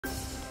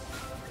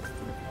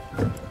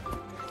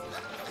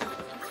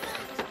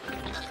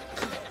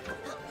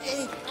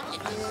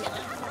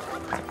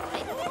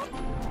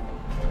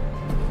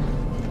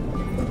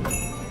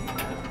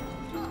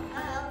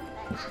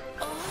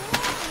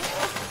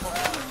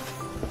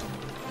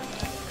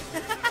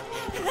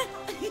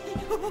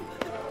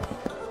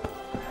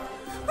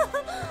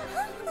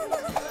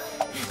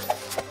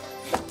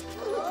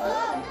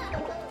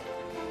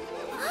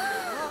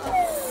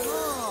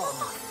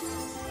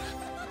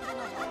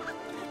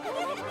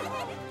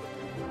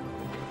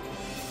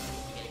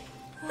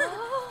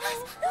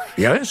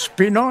Yes,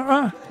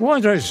 Pinora?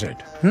 What is it?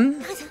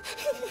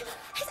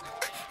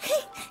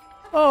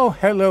 Oh,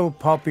 hello,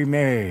 Poppy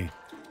May.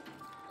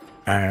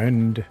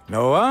 And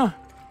Noah?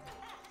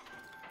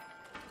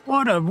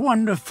 What a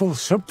wonderful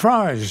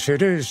surprise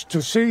it is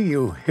to see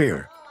you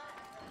here.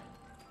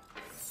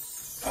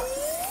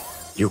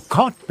 You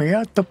caught me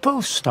at the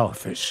post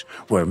office,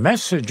 where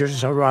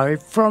messages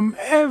arrive from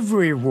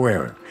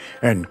everywhere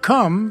and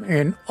come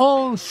in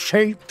all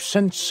shapes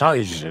and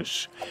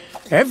sizes.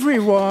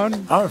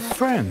 Everyone, our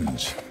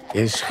friends,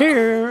 is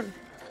here.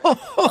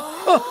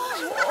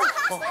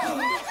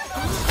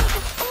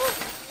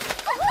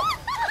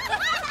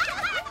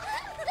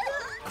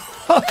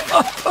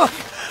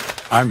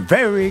 I'm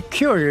very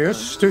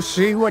curious to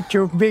see what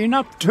you've been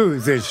up to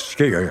this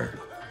year.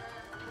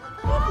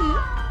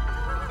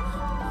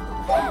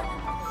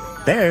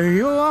 There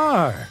you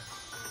are.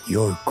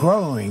 You're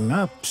growing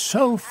up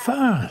so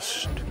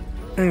fast.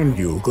 And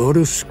you go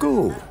to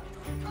school.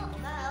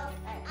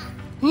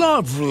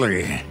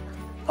 Lovely.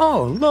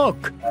 Oh,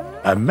 look.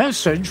 A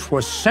message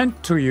was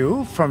sent to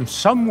you from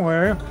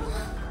somewhere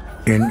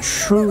in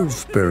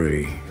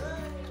Shrewsbury.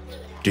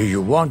 Do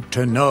you want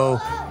to know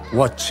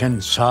what's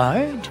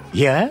inside?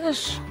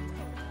 Yes?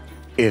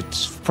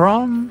 It's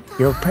from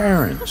your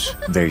parents.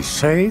 They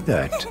say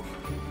that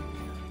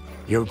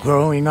you're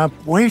growing up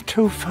way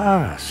too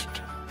fast.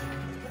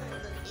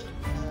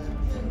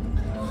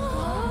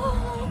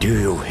 Do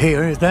you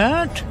hear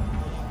that?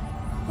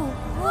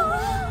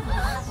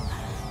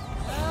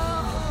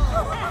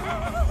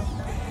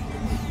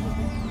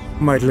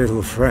 My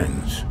little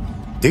friends,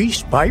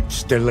 these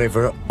pipes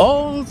deliver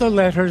all the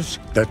letters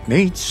that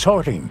need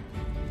sorting.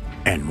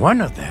 And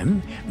one of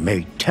them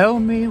may tell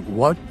me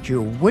what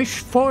you wish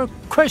for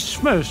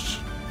Christmas.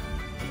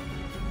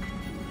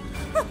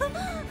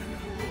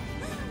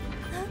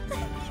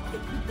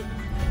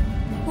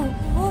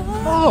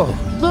 Oh,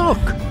 look!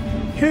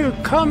 Here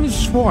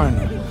comes one.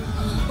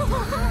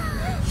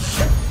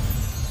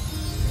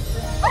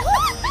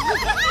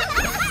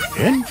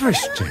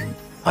 Interesting.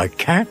 I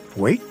can't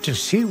wait to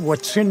see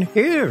what's in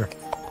here.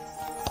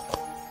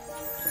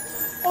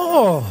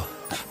 Oh,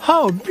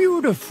 how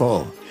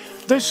beautiful!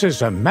 This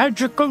is a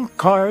magical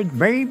card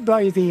made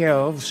by the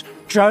elves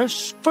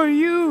just for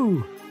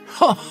you.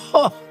 Ha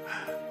ha!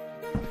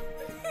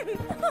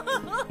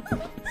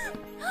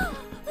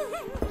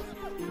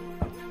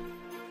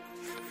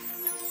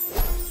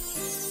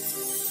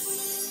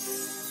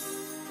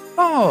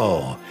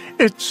 Oh,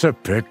 it's a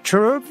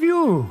picture of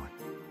you.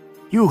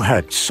 You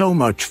had so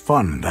much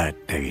fun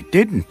that day,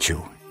 didn't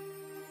you?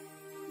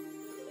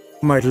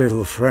 My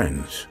little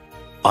friends,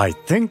 I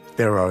think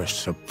there are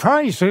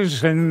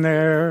surprises in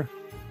there.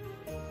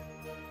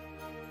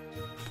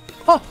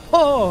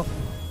 Oh,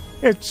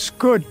 it's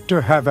good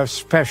to have a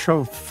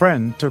special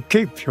friend to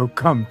keep you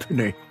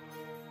company.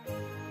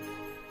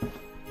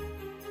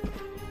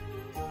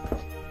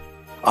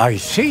 I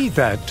see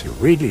that you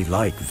really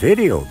like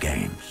video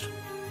games.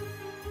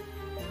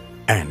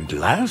 And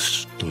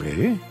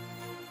lastly,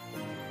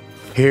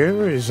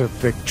 here is a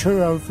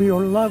picture of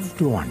your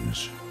loved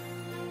ones.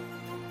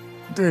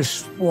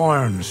 This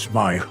warms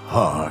my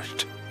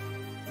heart.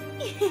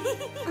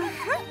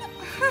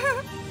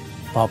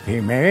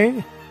 Poppy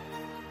May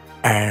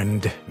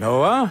and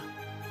Noah,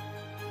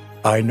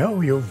 I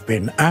know you've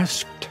been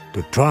asked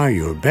to try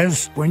your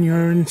best when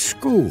you're in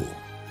school.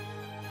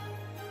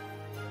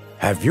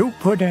 Have you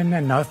put in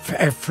enough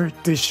effort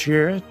this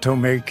year to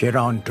make it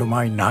onto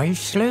my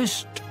nice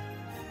list?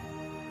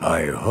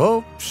 I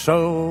hope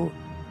so.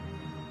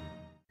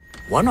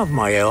 One of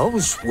my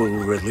elves will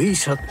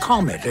release a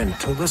comet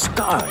into the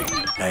sky,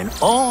 and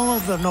all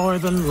of the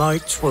northern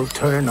lights will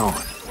turn on.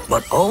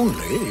 But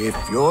only if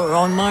you're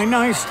on my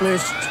nice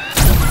list.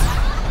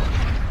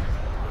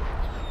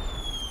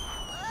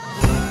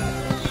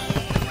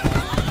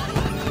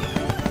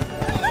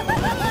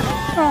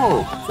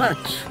 Oh,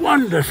 that's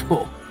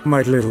wonderful.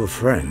 My little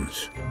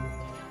friends,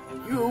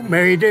 you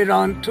made it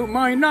onto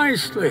my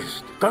nice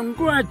list.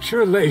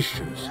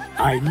 Congratulations.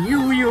 I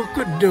knew you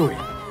could do it.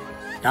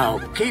 Now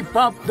keep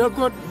up the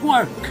good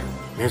work.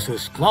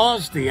 Mrs.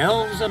 Claus, the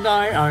elves, and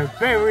I are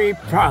very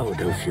proud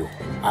of you.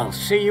 I'll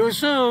see you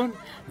soon.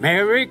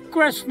 Merry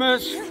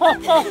Christmas. Ho,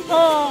 ho,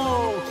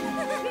 ho!